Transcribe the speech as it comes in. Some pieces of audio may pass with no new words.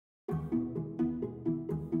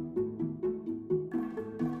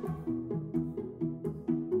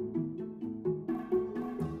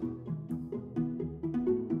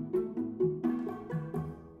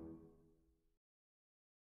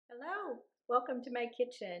welcome to my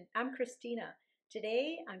kitchen. I'm Christina.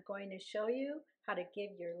 Today I'm going to show you how to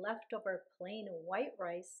give your leftover plain white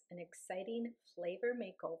rice an exciting flavor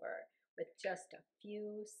makeover with just a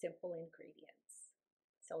few simple ingredients.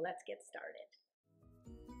 So let's get started.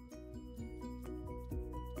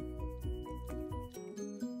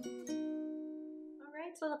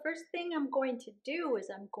 Alright, so the first thing I'm going to do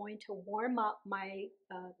is I'm going to warm up my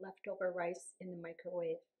leftover rice in the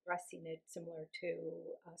microwave, dressing it similar to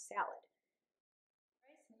a salad.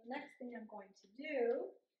 The next thing I'm going to do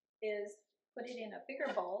is put it in a bigger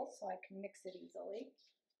bowl so I can mix it easily.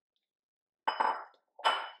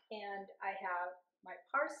 And I have my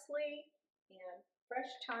parsley and fresh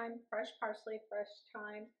thyme, fresh parsley, fresh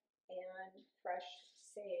thyme, and fresh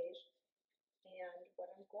sage. And what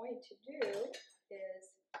I'm going to do is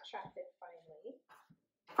chop it finely.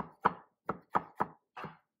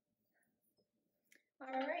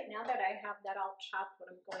 All right, now that I have that all chopped, what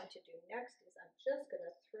I'm going to do next is I'm just going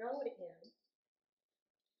to throw it in.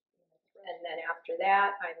 And then after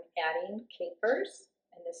that, I'm adding capers.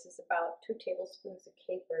 And this is about 2 tablespoons of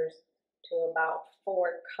capers to about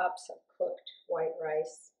 4 cups of cooked white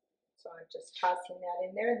rice. So I'm just tossing that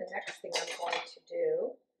in there. And the next thing I'm going to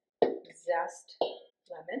do is zest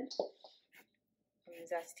lemon. I'm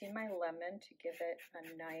zesting my lemon to give it a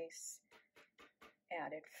nice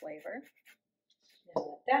added flavor. Now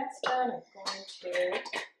that that's done, I'm going to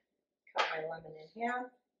cut my lemon in half.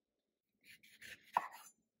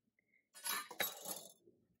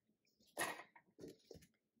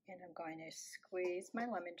 And I'm going to squeeze my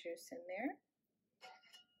lemon juice in there.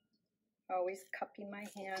 Always cupping my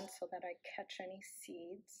hand so that I catch any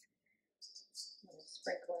seeds. I'm going to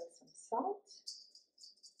sprinkle in some salt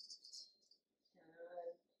and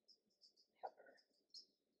pepper.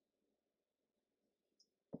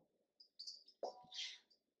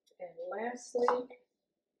 And lastly,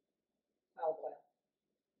 olive oil.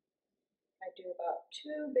 I do about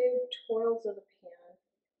 2 big twirls of the pan,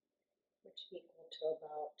 which equal to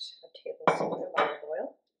about a tablespoon of olive oil.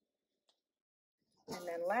 And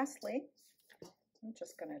then lastly, I'm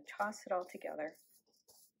just going to toss it all together.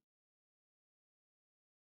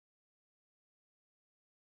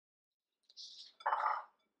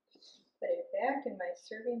 Put it back in my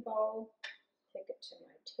serving bowl, take it to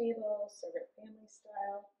my table, serve it family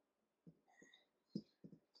style.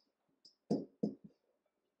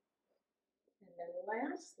 And then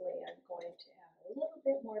lastly, I'm going to add a little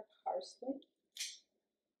bit more parsley.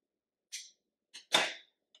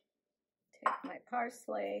 Take my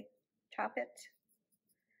parsley, chop it,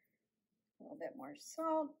 a little bit more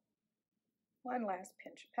salt, 1 last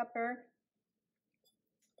pinch of pepper,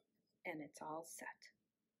 and it's all set.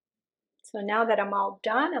 So now that I'm all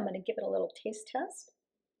done, I'm going to give it a little taste test.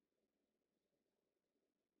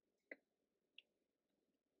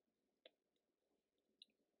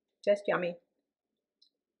 Just yummy.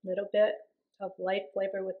 Little bit of light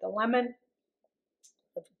flavor with the lemon,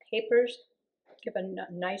 the capers give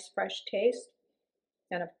a nice fresh taste,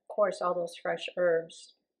 and of course all those fresh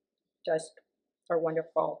herbs just are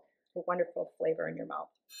wonderful, a wonderful flavor in your mouth.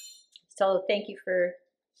 So thank you for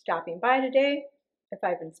stopping by today. If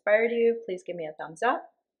I've inspired you, please give me a thumbs up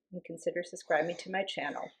and consider subscribing to my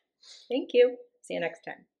channel. Thank you. See you next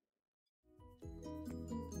time.